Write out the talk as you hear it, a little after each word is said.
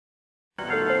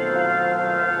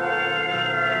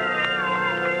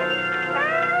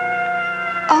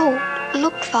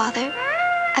Look, Father.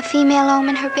 A female ohm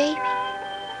and her baby.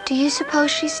 Do you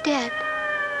suppose she's dead?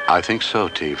 I think so,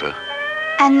 Tiva.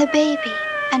 And the baby?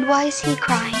 And why is he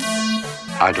crying?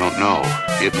 I don't know.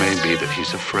 It may be that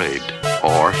he's afraid.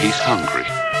 Or he's hungry.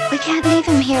 We can't leave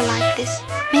him here like this.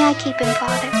 May I keep him,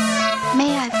 Father?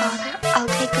 May I, Father?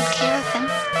 I'll take good care of him.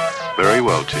 Very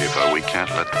well, Tiva. We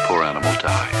can't let the poor animal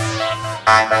die.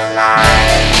 I'm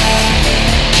alive.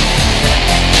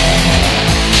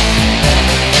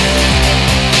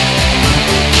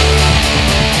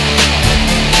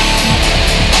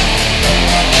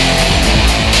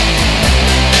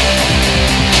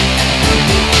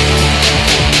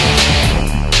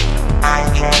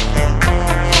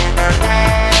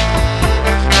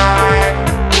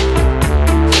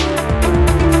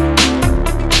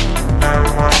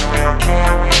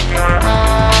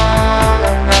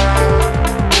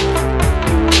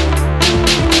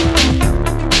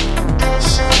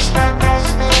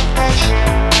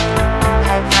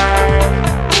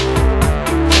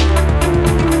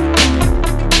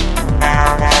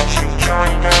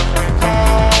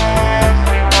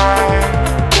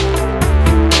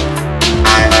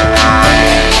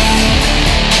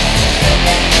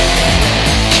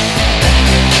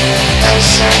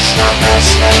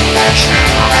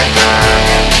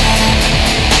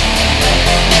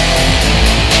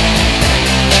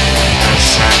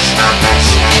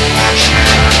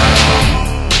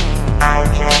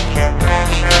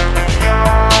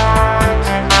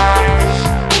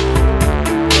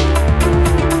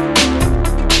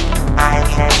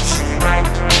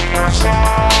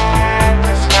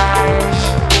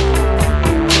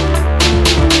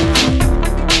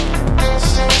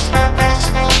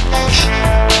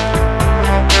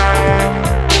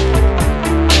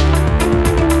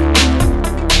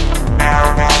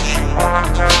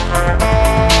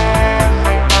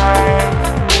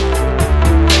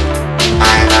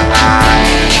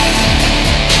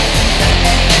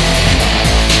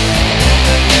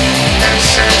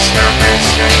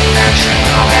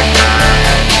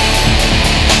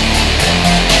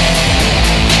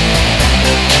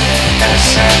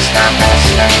 This is the best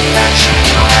thing that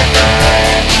you ever